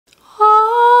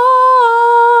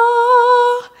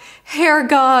air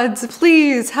gods,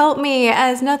 please help me,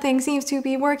 as nothing seems to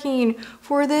be working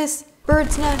for this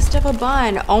bird's nest of a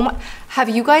bun. Oh my, have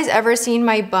you guys ever seen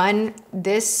my bun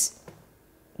this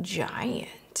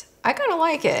giant? I kind of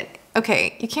like it.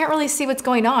 Okay, you can't really see what's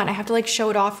going on. I have to like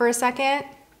show it off for a second.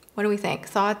 What do we think?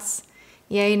 Thoughts?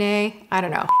 Yay, nay? I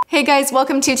don't know. Hey guys,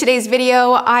 welcome to today's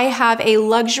video. I have a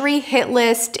luxury hit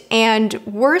list and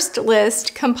worst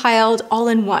list compiled all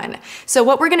in one. So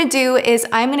what we're gonna do is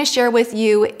I'm gonna share with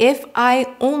you if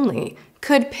I only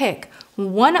could pick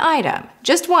one item,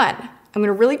 just one. I'm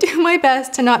gonna really do my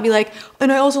best to not be like,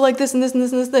 and I also like this and this and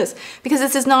this and this and this, because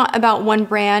this is not about one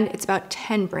brand, it's about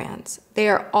 10 brands. They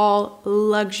are all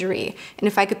luxury. And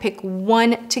if I could pick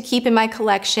one to keep in my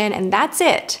collection and that's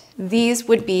it, these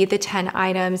would be the 10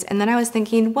 items. And then I was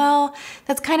thinking, well,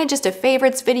 that's kind of just a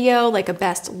favorites video, like a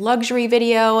best luxury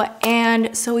video.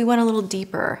 And so we went a little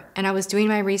deeper and I was doing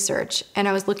my research and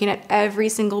I was looking at every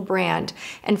single brand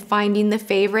and finding the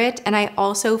favorite. And I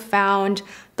also found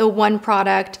the one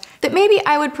product that maybe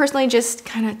I would personally just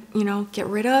kind of, you know, get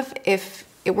rid of if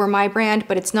it were my brand,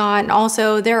 but it's not. And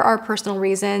also there are personal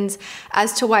reasons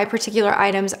as to why particular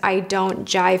items I don't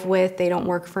jive with, they don't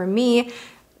work for me.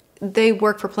 They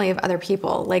work for plenty of other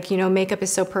people. Like, you know, makeup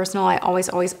is so personal. I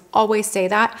always say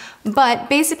that. But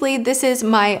basically this is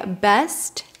my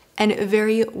best and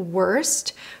very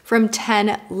worst from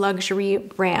 10 luxury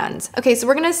brands. Okay, so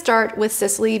we're gonna start with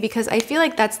Sisley because I feel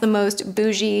like that's the most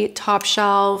bougie, top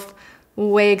shelf,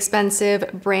 way expensive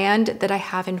brand that I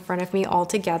have in front of me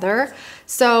altogether.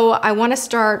 So I wanna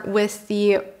start with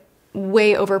the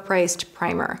way overpriced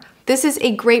primer. This is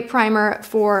a great primer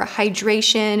for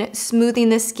hydration, smoothing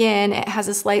the skin. It has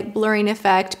a slight blurring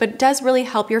effect, but it does really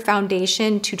help your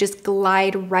foundation to just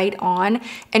glide right on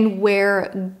and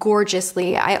wear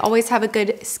gorgeously. I always have a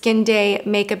good skin day,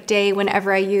 makeup day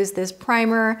whenever I use this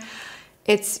primer.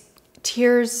 It's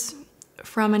tears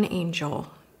from an angel.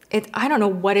 I don't know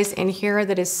what is in here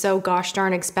that is so gosh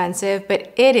darn expensive,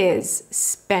 but it is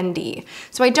spendy.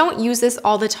 So I don't use this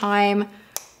all the time.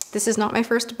 This is not my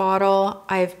first bottle.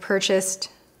 I've purchased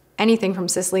anything from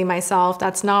Sisley myself.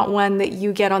 That's not one that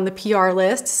you get on the PR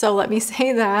list, so let me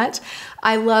say that.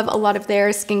 I love a lot of their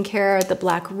skincare. The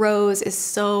Black Rose is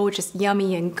so just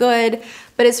yummy and good.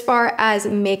 But as far as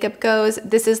makeup goes,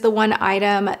 this is the one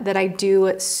item that I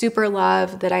do super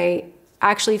love, that I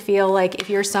actually feel like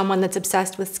if you're someone that's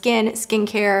obsessed with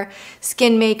skincare,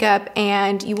 skin makeup,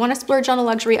 and you want to splurge on a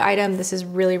luxury item, this is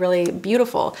really, really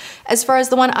beautiful. As far as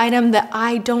the one item that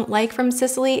I don't like from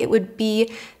Sisley, it would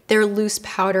be their loose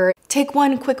powder. Take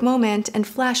one quick moment and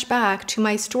flash back to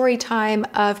my story time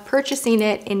of purchasing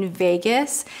it in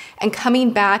Vegas and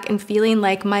coming back and feeling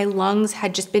like my lungs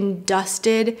had just been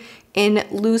dusted in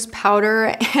loose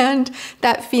powder, and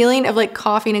that feeling of like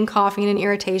coughing and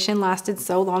irritation lasted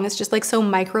so long. It's just like so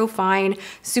micro fine,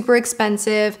 super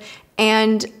expensive,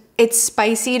 and it's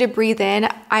spicy to breathe in.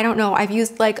 I don't know, I've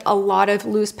used like a lot of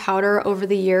loose powder over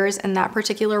the years, and that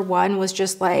particular one was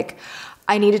just like,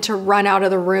 I needed to run out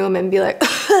of the room and be like,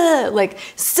 like,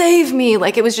 save me.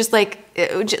 Like, it was just like,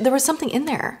 there was something in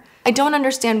there. I don't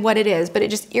understand what it is, but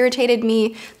it just irritated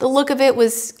me. The look of it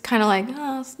was kind of like,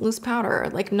 oh, it's loose powder,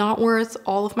 like not worth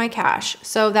all of my cash.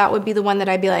 So that would be the one that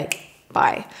I'd be like,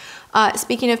 buy.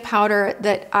 Speaking of powder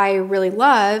that I really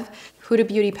love, Huda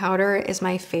Beauty powder is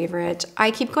my favorite.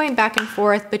 I keep going back and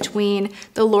forth between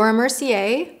the Laura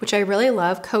Mercier, which I really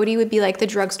love. Coty would be like the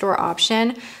drugstore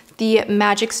option. The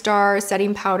Magic Star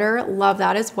setting powder, love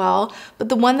that as well. But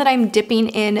the one that I'm dipping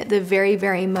in the very,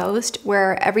 very most,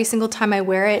 where every single time I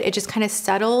wear it, it just kind of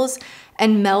settles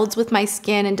and melds with my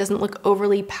skin and doesn't look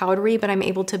overly powdery, but I'm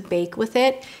able to bake with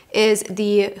it, is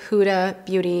the Huda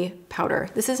Beauty powder.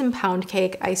 This is in Pound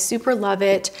Cake. I super love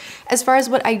it. As far as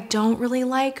what I don't really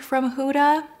like from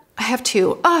Huda, I have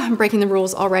two. Oh, I'm breaking the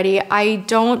rules already. I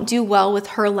don't do well with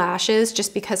her lashes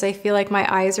just because I feel like my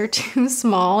eyes are too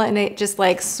small and it just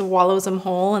like swallows them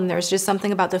whole, and there's just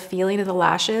something about the feeling of the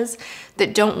lashes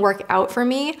that don't work out for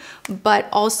me. But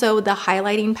also the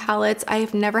highlighting palettes,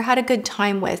 I've never had a good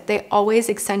time with. They always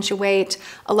accentuate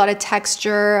a lot of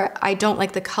texture. I don't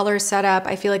like the color setup.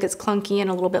 I feel like it's clunky and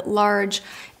a little bit large.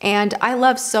 And I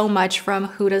love so much from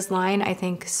Huda's line. I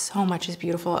think so much is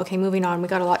beautiful. Okay, moving on. We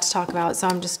got a lot to talk about, so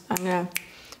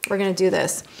we're gonna do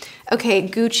this. Okay,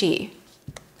 Gucci.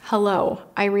 hello.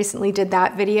 I recently did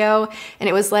that video and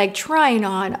it was like trying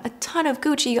on a ton of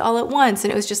Gucci all at once.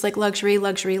 And it was just like luxury,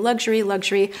 luxury, luxury,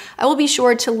 luxury. I will be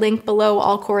sure to link below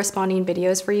all corresponding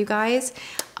videos for you guys.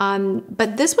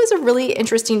 But this was a really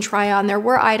interesting try on. There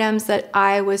were items that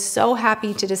I was so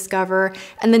happy to discover.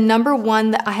 And the number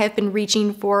one that I have been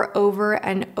reaching for over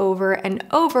and over and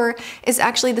over is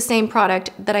actually the same product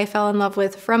that I fell in love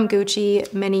with from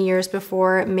Gucci many years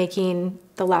before making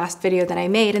the last video that I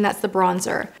made, and that's the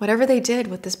bronzer. Whatever they did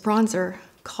with this bronzer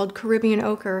called Caribbean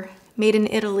Ochre, made in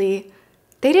Italy,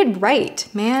 they did right,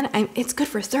 man. It's good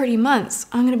for 30 months.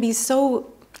 I'm gonna be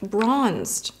so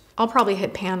bronzed. I'll probably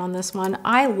hit pan on this one.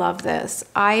 I love this.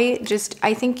 I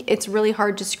think it's really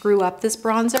hard to screw up this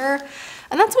bronzer.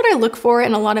 And that's what I look for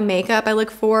in a lot of makeup. I look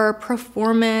for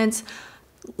performance,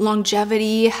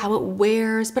 longevity, how it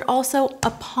wears, but also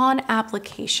upon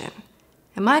application.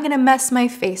 Am I gonna mess my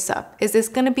face up? Is this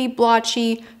gonna be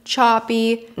blotchy,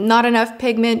 choppy, not enough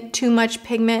pigment, too much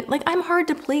pigment? Like, I'm hard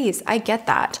to please, I get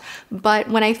that. But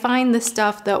when I find the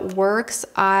stuff that works,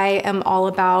 I am all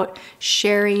about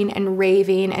sharing and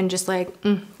raving and just like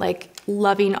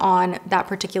loving on that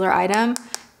particular item.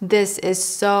 This is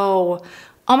so,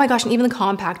 oh my gosh, and even the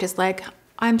compact is like,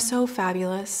 I'm so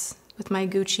fabulous with my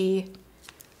Gucci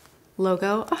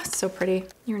logo. Oh, it's so pretty.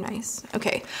 You're nice.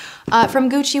 Okay. From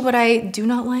Gucci, what I do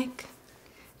not like,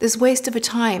 this waste of a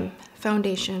time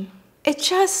foundation. It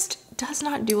just does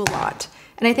not do a lot.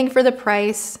 And I think for the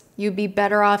price, you'd be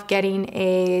better off getting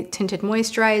a tinted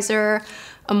moisturizer,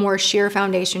 a more sheer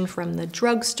foundation from the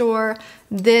drugstore.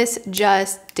 This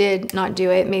just did not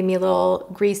do it. It made me a little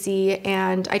greasy,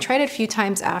 and I tried it a few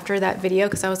times after that video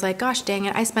because I was like, gosh dang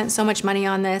it, I spent so much money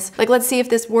on this. Like, let's see if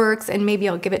this works, and maybe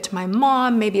I'll give it to my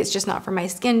mom. Maybe it's just not for my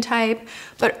skin type.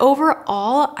 But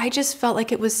overall, I just felt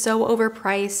like it was so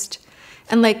overpriced,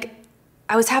 and like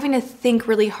I was having to think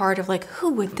really hard of like,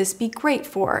 who would this be great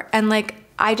for? And like,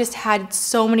 I just had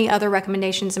so many other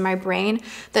recommendations in my brain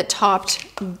that topped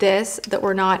this that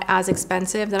were not as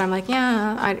expensive that I'm like,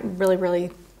 yeah, I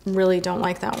really don't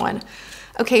like that one.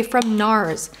 Okay, from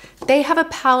NARS, they have a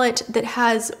palette that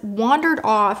has wandered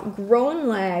off, grown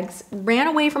legs, ran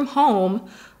away from home.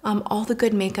 All the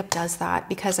good makeup does that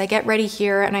because I get ready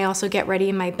here and I also get ready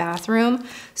in my bathroom.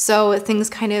 So things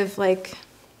kind of like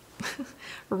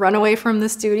run away from the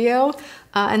studio.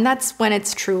 And that's when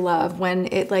it's true love, when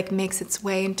it like makes its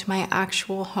way into my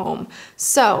actual home.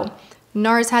 So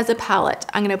NARS has a palette.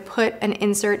 I'm gonna put an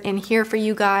insert in here for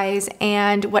you guys.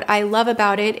 And what I love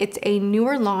about it, it's a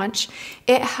newer launch.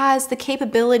 It has the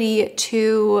capability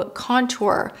to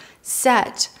contour,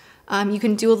 set. You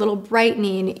can do a little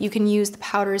brightening. You can use the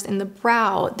powders in the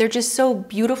brow. They're just so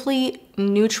beautifully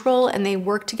neutral and they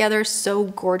work together so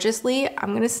gorgeously.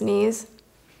 I'm gonna sneeze.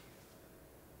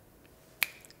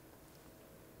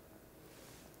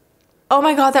 Oh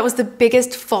my God, that was the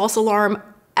biggest false alarm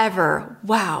ever.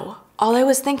 Wow. All I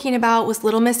was thinking about was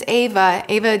little Miss Ava.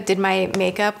 Ava did my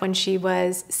makeup when she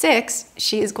was 6.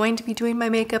 She is going to be doing my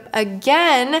makeup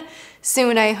again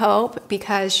soon, I hope,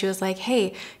 because she was like,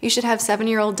 hey, you should have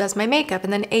 7-year-old does my makeup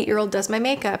and then 8-year-old does my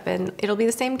makeup and it'll be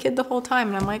the same kid the whole time.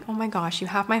 And I'm like, oh my gosh, you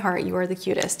have my heart. You are the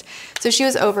cutest. So she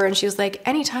was over and she was like,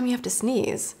 anytime you have to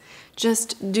sneeze,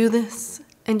 just do this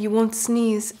and you won't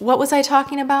sneeze. What was I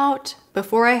talking about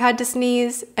before I had to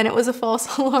sneeze? And it was a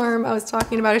false alarm. I was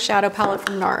talking about a shadow palette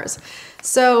from NARS.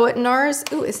 So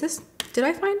NARS, ooh, is this, did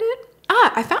I find it?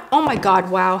 Ah, I found, oh my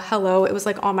God, wow, hello. It was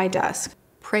like on my desk.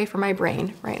 Pray for my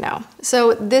brain right now.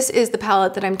 So this is the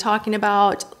palette that I'm talking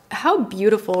about. How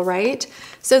beautiful, right?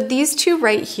 So these two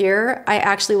right here, I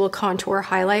actually will contour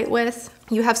highlight with.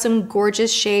 You have some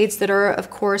gorgeous shades that are,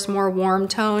 of course, more warm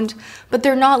toned, but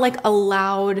they're not like a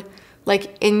loud,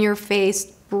 like in your face,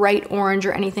 bright orange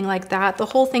or anything like that. The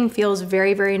whole thing feels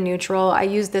very, very neutral. I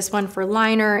use this one for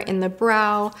liner in the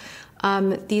brow.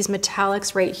 These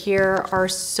metallics right here are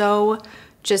so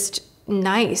just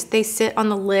nice. They sit on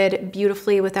the lid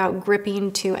beautifully without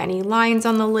gripping to any lines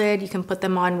on the lid. You can put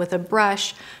them on with a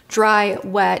brush, dry,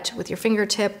 wet, with your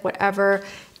fingertip, whatever.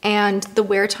 And the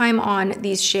wear time on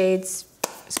these shades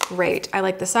is great. I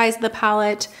like the size of the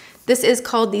palette. This is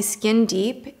called the Skin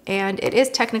Deep, and it is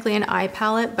technically an eye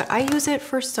palette, but I use it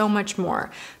for so much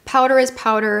more. Powder is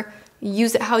powder,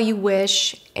 use it how you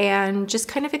wish, and just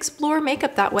kind of explore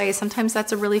makeup that way. Sometimes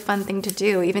that's a really fun thing to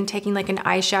do, even taking like an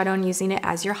eyeshadow and using it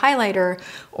as your highlighter,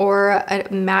 or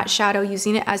a matte shadow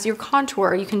using it as your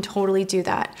contour. You can totally do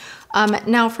that.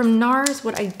 Now from NARS,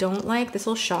 what I don't like, this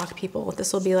will shock people.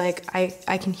 This will be like,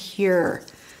 I can hear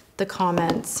the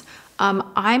comments.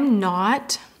 I'm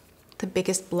not the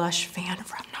biggest blush fan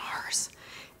from NARS.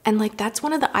 And like, that's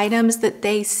one of the items that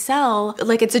they sell.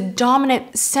 Like, it's a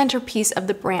dominant centerpiece of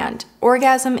the brand.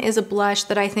 Orgasm is a blush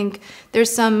that I think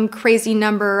there's some crazy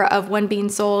number of one being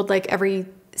sold like every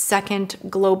second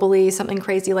globally, something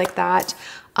crazy like that.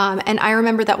 And I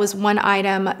remember that was one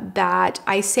item that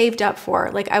I saved up for.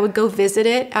 Like, I would go visit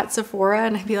it at Sephora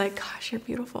and I'd be like, gosh, you're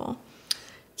beautiful.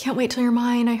 Can't wait till you're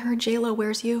mine. I heard J-Lo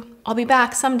wears you. I'll be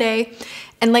back someday.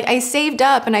 And like, I saved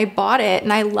up and I bought it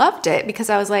and I loved it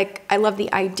because I was like, I love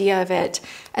the idea of it.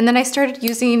 And then I started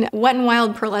using Wet n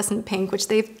Wild Pearlescent Pink, which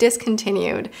they've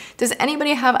discontinued. Does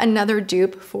anybody have another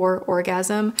dupe for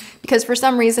Orgasm? Because for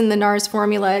some reason the NARS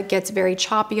formula gets very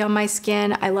choppy on my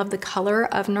skin. I love the color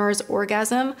of NARS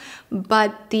Orgasm,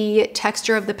 but the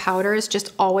texture of the powders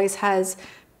just always has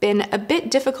been a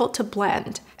bit difficult to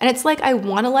blend. And it's like, I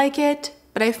wanna like it,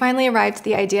 but I finally arrived at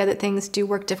the idea that things do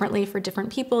work differently for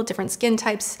different people, different skin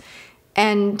types,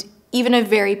 and even a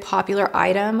very popular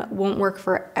item won't work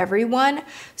for everyone.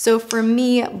 So for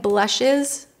me,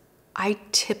 blushes, I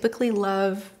typically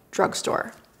love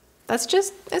drugstore. It's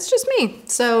just me.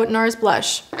 So NARS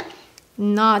blush,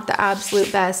 not the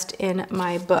absolute best in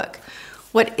my book.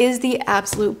 What is the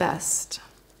absolute best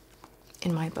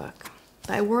in my book?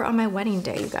 I wore on my wedding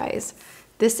day, you guys.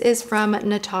 This is from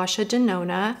Natasha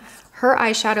Denona. Her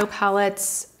eyeshadow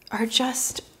palettes are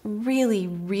just really,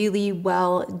 really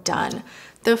well done.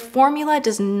 The formula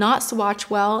does not swatch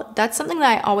well. That's something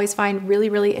that I always find really,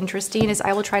 really interesting is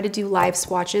I will try to do live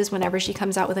swatches whenever she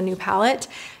comes out with a new palette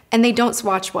and they don't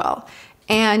swatch well.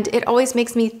 And it always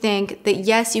makes me think that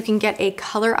yes, you can get a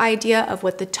color idea of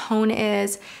what the tone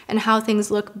is and how things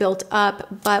look built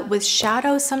up, but with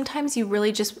shadows, sometimes you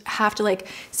really just have to like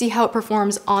see how it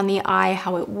performs on the eye,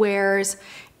 how it wears.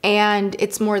 And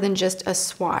it's more than just a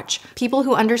swatch. People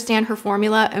who understand her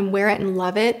formula and wear it and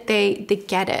love it, they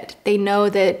get it. They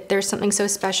know that there's something so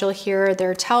special here.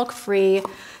 They're talc free,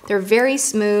 they're very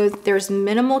smooth, there's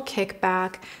minimal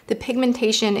kickback. The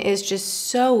pigmentation is just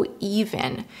so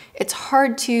even. It's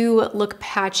hard to look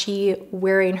patchy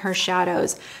wearing her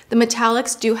shadows. The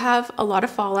metallics do have a lot of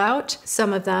fallout,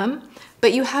 some of them,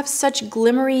 but you have such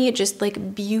glimmery, just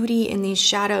like beauty in these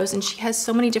shadows, and she has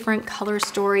so many different color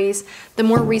stories. The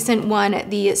more recent one,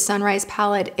 the Sunrise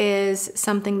palette, is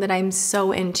something that I'm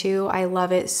so into. I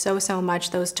love it so, so much.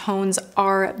 Those tones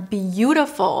are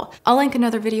beautiful. I'll link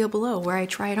another video below where I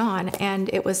try it on, and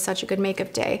it was such a good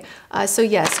makeup day. So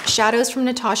yes, shadows from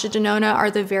Natasha Denona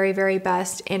are the very, very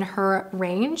best in her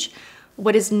range.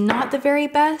 What is not the very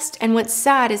best, and what's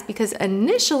sad is because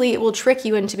initially it will trick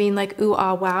you into being like, ooh,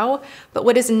 ah, wow, but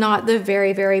what is not the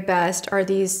very, very best are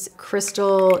these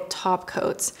crystal top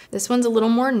coats. This one's a little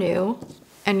more new,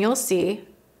 and you'll see,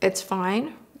 it's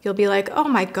fine. You'll be like, oh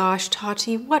my gosh,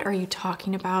 Tati, what are you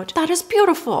talking about? That is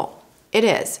beautiful. It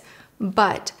is,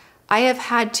 but I have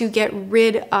had to get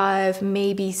rid of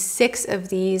maybe 6 of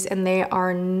these, and they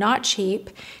are not cheap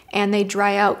and they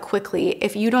dry out quickly.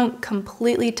 If you don't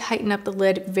completely tighten up the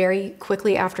lid very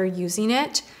quickly after using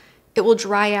it, it will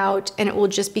dry out and it will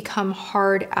just become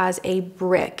hard as a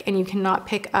brick and you cannot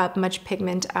pick up much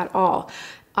pigment at all.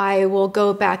 I will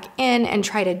go back in and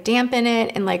try to dampen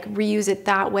it and like reuse it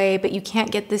that way, but you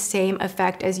can't get the same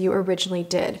effect as you originally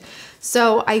did.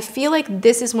 So I feel like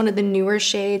this is one of the newer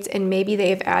shades and maybe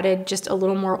they've added just a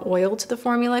little more oil to the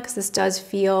formula because this does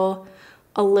feel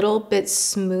a little bit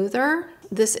smoother.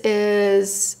 This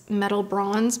is Metal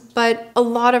Bronze, but a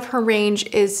lot of her range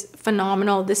is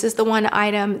phenomenal. This is the one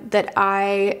item that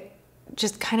I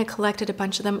just kind of collected a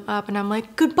bunch of them up and I'm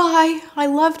like, goodbye, I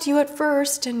loved you at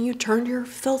first and you turned your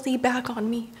filthy back on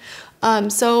me.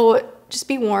 So just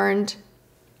be warned,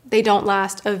 they don't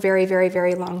last a very, very,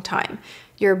 very long time.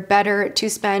 You're better to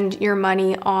spend your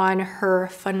money on her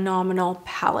phenomenal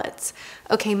palettes.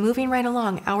 Okay, moving right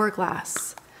along,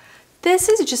 Hourglass. This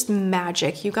is just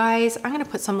magic, you guys. I'm gonna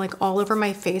put some like all over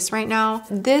my face right now.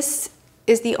 This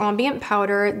is the ambient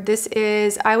powder. This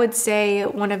is, I would say,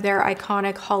 one of their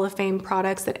iconic Hall of Fame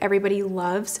products that everybody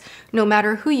loves. No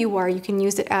matter who you are, you can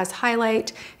use it as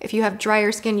highlight. If you have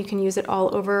drier skin, you can use it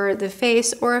all over the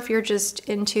face, or if you're just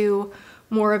into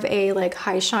more of a like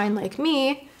high shine like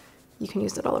me, you can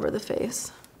use it all over the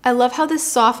face. I love how this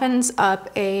softens up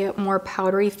a more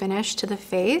powdery finish to the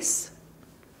face.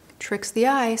 Tricks the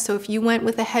eye. So if you went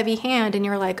with a heavy hand and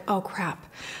you're like, oh crap,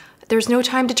 there's no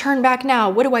time to turn back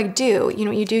now, what do I do? You know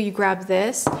what you do? You grab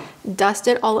this, dust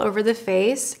it all over the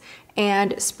face,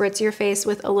 and spritz your face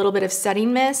with a little bit of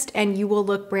setting mist and you will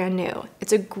look brand new.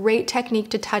 It's a great technique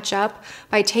to touch up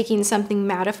by taking something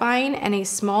mattifying and a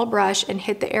small brush and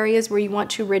hit the areas where you want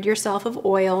to rid yourself of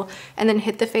oil, and then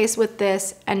hit the face with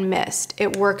this and mist.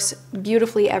 It works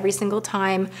beautifully every single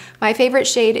time. My favorite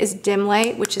shade is Dim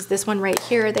Light, which is this one right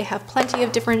here. They have plenty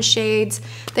of different shades.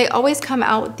 They always come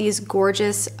out with these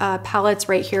gorgeous palettes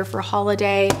right here for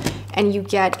holiday, and you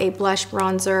get a blush,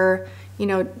 bronzer, you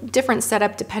know, different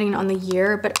setup depending on the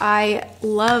year, but I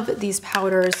love these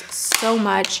powders so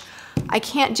much. I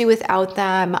can't do without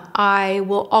them. I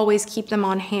will always keep them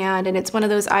on hand, and it's one of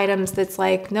those items that's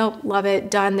like, nope, love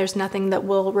it, done. There's nothing that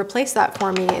will replace that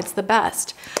for me. It's the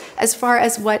best. As far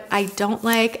as what I don't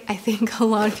like, I think a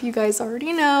lot of you guys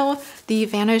already know, the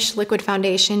Vanish liquid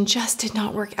foundation just did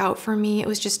not work out for me. It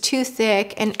was just too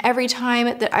thick, and every time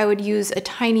that I would use a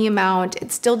tiny amount,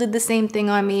 it still did the same thing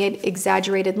on me. It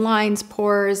exaggerated lines,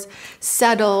 pores,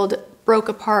 settled, broke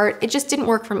apart. It just didn't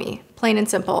work for me, plain and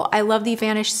simple. I love the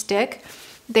Vanish stick.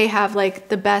 They have like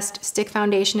the best stick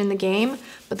foundation in the game,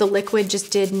 but the liquid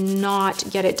just did not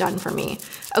get it done for me.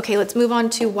 Okay, let's move on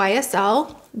to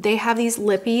YSL. They have these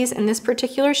lippies in this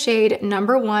particular shade,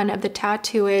 number 1 of the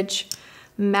Tattooage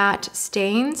matte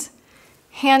stains.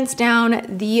 Hands down,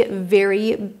 the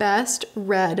very best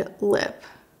red lip.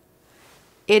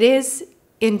 It is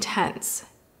intense.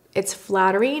 It's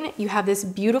flattering. You have this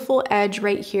beautiful edge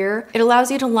right here. It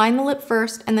allows you to line the lip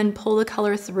first and then pull the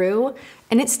color through,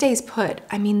 and it stays put.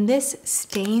 I mean, this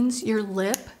stains your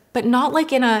lip, but not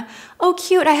like in a, oh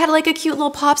cute, I had like a cute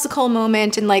little popsicle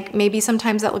moment, and like maybe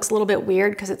sometimes that looks a little bit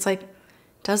weird because it's like,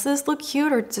 does this look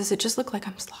cute or does it just look like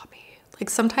I'm sloppy? Like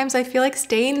sometimes I feel like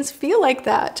stains feel like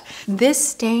that. This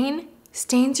stain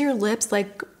stains your lips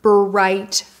like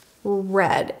bright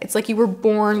red. It's like you were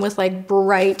born with like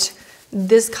bright,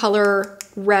 this color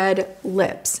red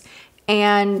lips,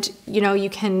 and you know, you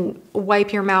can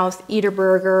wipe your mouth, eat a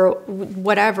burger,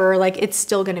 whatever, like it's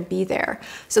still gonna be there.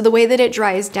 So the way that it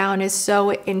dries down is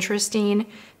so interesting,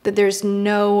 that there's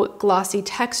no glossy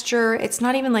texture. It's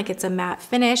not even like it's a matte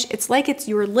finish. It's like it's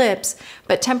your lips,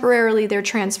 but temporarily they're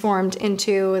transformed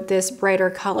into this brighter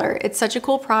color. It's such a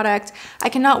cool product. I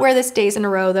cannot wear this days in a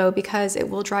row though, because it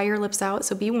will dry your lips out,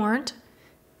 so be warned,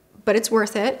 but it's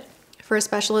worth it. For a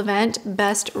special event,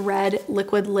 best red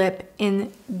liquid lip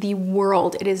in the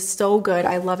world. It is so good.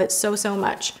 I love it so, so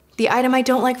much. The item I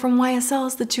don't like from YSL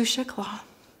is the Touche Éclat.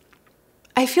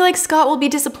 I feel like Scott will be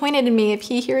disappointed in me if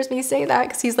he hears me say that,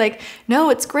 because he's like, no,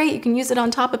 it's great. You can use it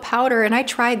on top of powder. And I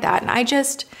tried that. And I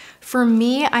just, for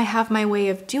me, I have my way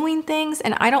of doing things,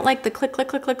 and I don't like the click, click,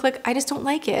 click, click, click. I just don't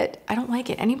like it. I don't like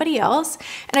it. Anybody else?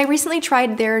 And I recently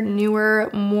tried their newer,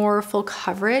 more full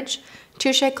coverage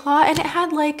Touche Éclat, and it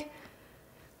had like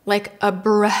a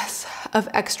breath of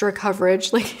extra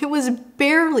coverage. Like it was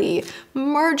barely,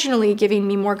 marginally giving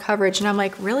me more coverage. And I'm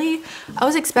like, really? I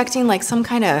was expecting like some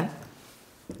kind of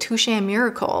Touche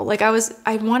miracle. Like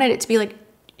I wanted it to be like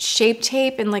Shape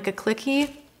Tape and like a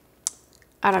clicky.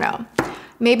 I don't know.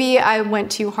 Maybe I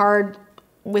went too hard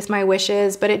with my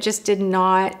wishes, but it just did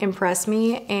not impress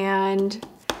me. And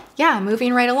yeah,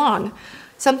 moving right along.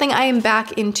 Something I am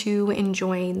back into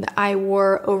enjoying that I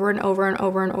wore over and over and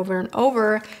over and over and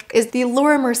over is the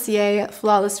Laura Mercier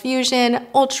Flawless Fusion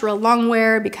Ultra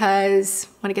Longwear, because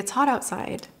when it gets hot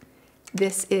outside,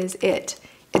 this is it.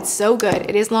 It's so good.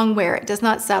 It is long wear. It does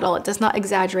not settle. It does not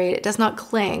exaggerate. It does not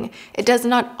cling. It does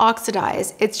not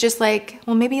oxidize. It's just like,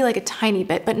 well, maybe like a tiny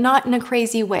bit, but not in a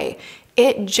crazy way.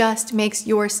 It just makes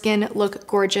your skin look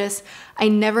gorgeous. I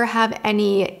never have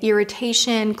any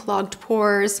irritation, clogged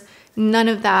pores, none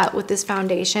of that with this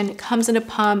foundation. It comes in a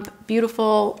pump,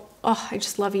 beautiful. Oh, I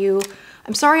just love you.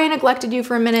 I'm sorry I neglected you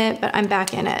for a minute, but I'm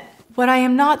back in it. What I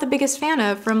am not the biggest fan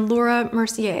of from Laura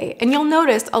Mercier, and you'll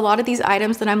notice a lot of these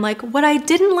items that I'm like, what I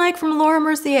didn't like from Laura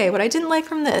Mercier, what I didn't like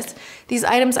from this, these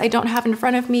items I don't have in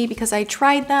front of me because I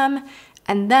tried them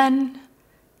and then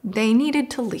they needed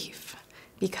to leave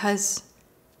because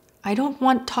I don't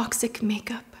want toxic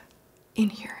makeup in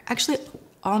here. Actually,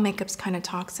 all makeup's kind of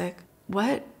toxic.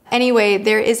 What? Anyway,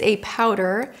 there is a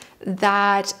powder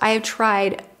that I have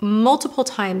tried multiple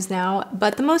times now,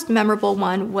 but the most memorable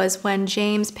one was when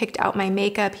James picked out my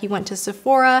makeup. He went to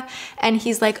Sephora and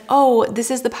he's like, oh,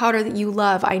 this is the powder that you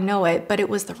love. I know it, but it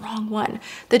was the wrong one.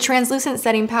 The translucent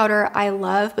setting powder I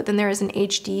love, but then there is an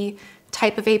HD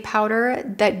type of a powder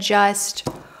that just,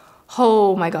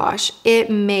 Oh my gosh, it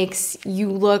makes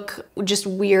you look just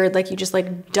weird, like you just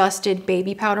like dusted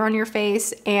baby powder on your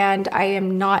face, and I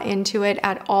am not into it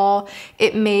at all.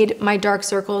 It made my dark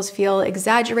circles feel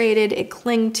exaggerated. It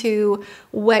clinged to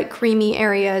wet, creamy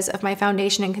areas of my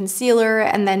foundation and concealer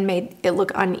and then made it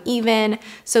look uneven.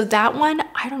 So that one,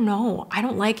 I don't know. I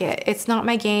don't like it. It's not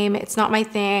my game. It's not my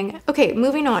thing. Okay,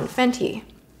 moving on, Fenty.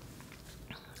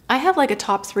 I have like a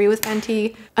top 3 with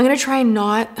Fenty. I'm gonna try and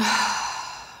not...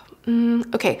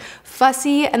 okay,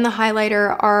 Fussy and the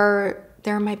highlighter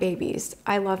they're my babies.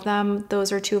 I love them.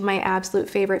 Those are 2 of my absolute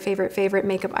favorite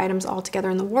makeup items altogether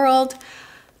in the world.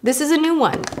 This is a new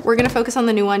one. We're gonna focus on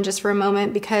the new one just for a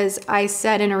moment because I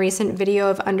said in a recent video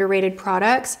of underrated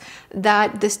products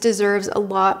that this deserves a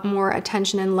lot more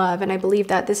attention and love, and I believe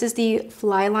that this is the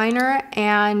Fly Liner,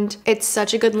 and it's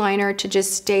such a good liner to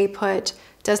just stay put.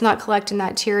 Does not collect in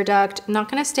that tear duct. I'm not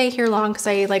gonna stay here long because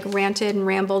I like ranted and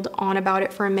rambled on about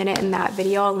it for a minute in that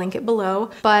video. I'll link it below.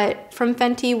 But from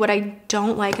Fenty, what I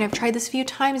don't like, and I've tried this a few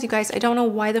times, you guys, I don't know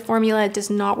why the formula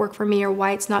does not work for me or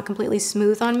why it's not completely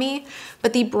smooth on me,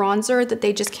 but the bronzer that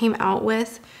they just came out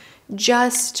with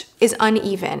just is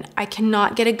uneven. I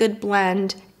cannot get a good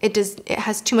blend. It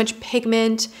has too much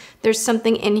pigment. There's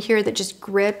something in here that just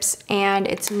grips and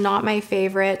it's not my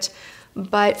favorite.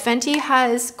 But Fenty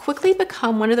has quickly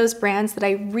become one of those brands that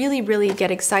I really get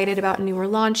excited about newer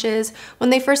launches. When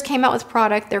they first came out with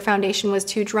product, their foundation was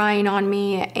too drying on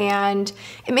me and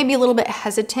it made me a little bit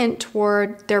hesitant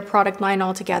toward their product line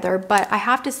altogether. But I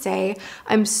have to say,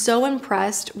 I'm so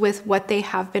impressed with what they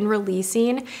have been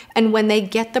releasing, and when they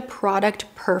get the product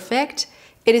perfect,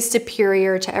 it is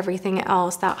superior to everything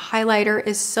else. That highlighter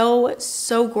is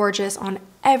so gorgeous on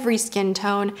every skin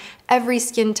tone, every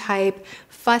skin type.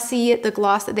 Fussy, the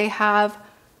gloss that they have,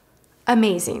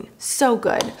 amazing, so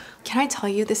good. Can I tell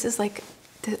you, this is like,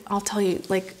 I'll tell you,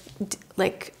 like,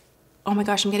 oh my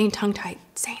gosh, I'm getting tongue-tied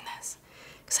saying this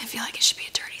because I feel like it should be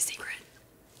a dirty secret.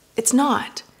 It's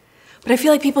not, but I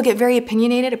feel like people get very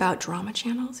opinionated about drama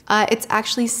channels. It's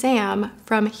actually Sam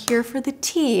from Here for the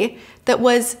Tea that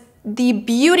was the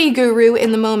beauty guru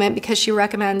in the moment because she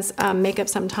recommends makeup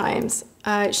sometimes.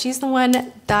 She's the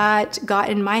one that got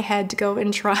in my head to go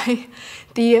and try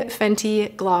the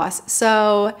Fenty gloss.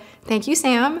 So thank you,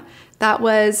 Sam. That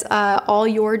was all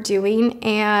your doing.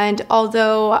 And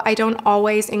although I don't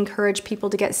always encourage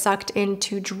people to get sucked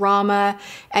into drama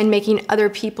and making other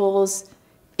people's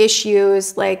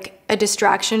issues like a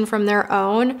distraction from their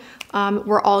own,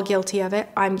 we're all guilty of it.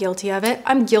 I'm guilty of it.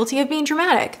 I'm guilty of being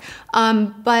dramatic.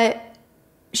 But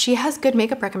she has good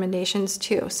makeup recommendations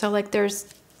too. So like there's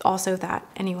also that.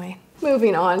 Anyway,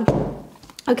 moving on.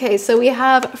 Okay, so we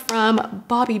have from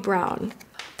Bobbi Brown,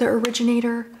 the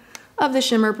originator of the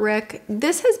shimmer brick.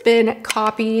 This has been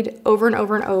copied over and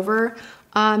over and over,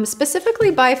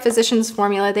 specifically by Physicians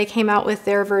Formula. They came out with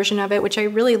their version of it, which I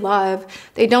really love.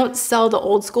 They don't sell the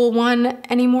old school one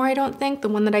anymore, I don't think. The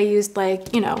one that I used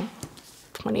like, you know,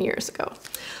 20 years ago.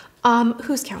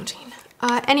 Who's counting?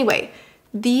 Anyway,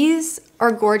 these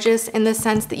are gorgeous in the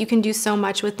sense that you can do so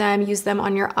much with them. Use them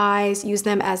on your eyes, use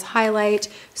them as highlight,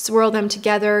 swirl them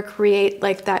together, create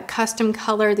like that custom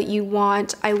color that you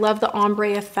want. I love the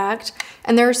ombre effect.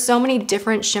 And there are so many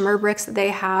different shimmer bricks that they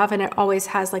have, and it always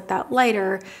has like that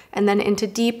lighter and then into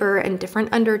deeper and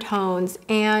different undertones.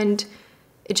 And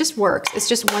it just works. It's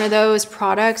just one of those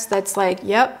products that's like,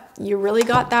 yep, you really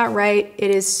got that right. It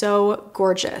is so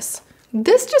gorgeous.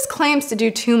 This just claims to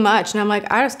do too much, and I'm like,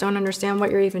 I just don't understand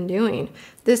what you're even doing.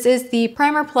 This is the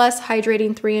Primer Plus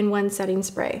Hydrating 3-in-1 Setting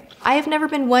Spray. I have never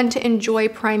been one to enjoy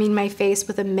priming my face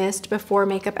with a mist before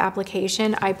makeup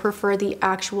application. I prefer the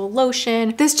actual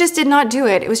lotion. This just did not do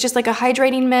it. It was just like a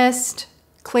hydrating mist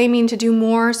claiming to do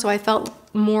more, so I felt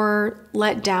more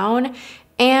let down.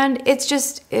 And it's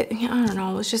just, I don't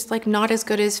know, it's just like not as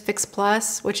good as Fix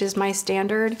Plus, which is my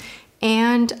standard.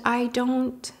 And I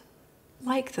don't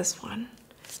like this one.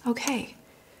 Okay,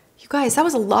 you guys, that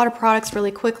was a lot of products really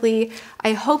quickly.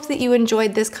 I hope that you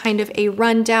enjoyed this kind of a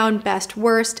rundown, best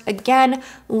worst. Again,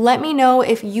 let me know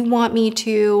if you want me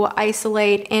to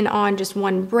isolate in on just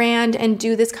one brand and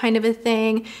do this kind of a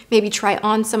thing, maybe try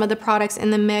on some of the products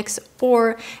in the mix,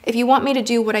 or if you want me to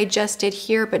do what I just did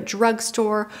here, but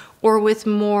drugstore or with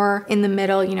more in the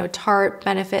middle, you know, Tarte,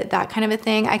 Benefit, that kind of a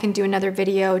thing. I can do another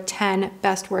video, 10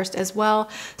 best worst as well.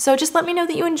 So just let me know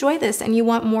that you enjoy this and you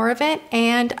want more of it,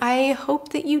 and I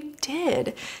hope that you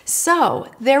did.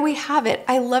 So there we have it.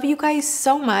 I love you guys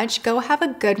so much. Go have a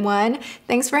good one.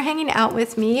 Thanks for hanging out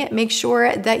with me. Make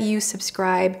sure that you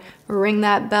subscribe, ring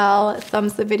that bell,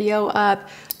 thumbs the video up.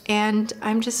 And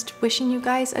I'm just wishing you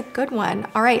guys a good one.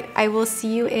 All right, I will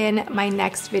see you in my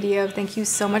next video. Thank you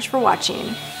so much for watching.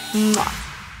 Mwah.